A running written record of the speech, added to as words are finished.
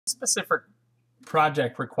specific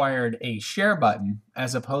project required a share button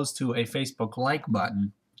as opposed to a Facebook like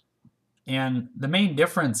button. And the main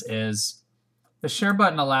difference is the share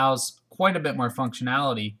button allows quite a bit more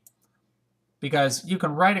functionality because you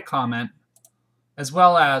can write a comment as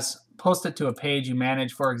well as post it to a page you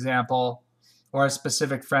manage, for example, or a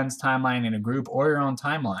specific friend's timeline in a group or your own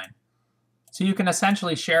timeline. So you can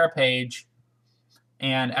essentially share a page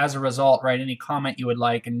and as a result write any comment you would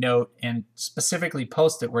like and note and specifically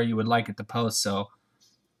post it where you would like it to post. So,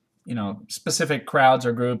 specific crowds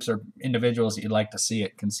or groups or individuals that you'd like to see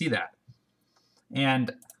it can see that.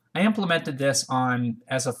 And I implemented this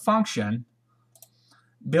as a function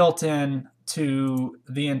built in to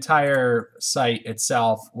the entire site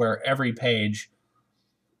itself, where every page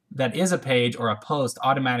that is a page or a post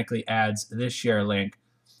automatically adds this share link,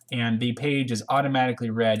 and the page is automatically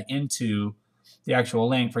read into the actual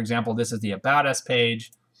link. For example, this is the About Us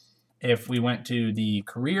page. If we went to the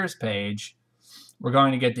Careers page, we're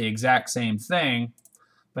going to get the exact same thing,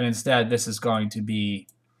 but instead this is going to be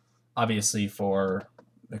obviously for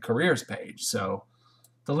the Careers page. So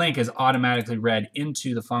the link is automatically read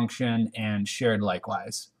into the function and shared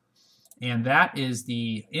likewise. And that is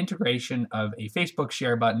the integration of a Facebook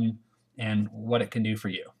share button and what it can do for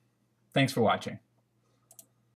you. Thanks for watching.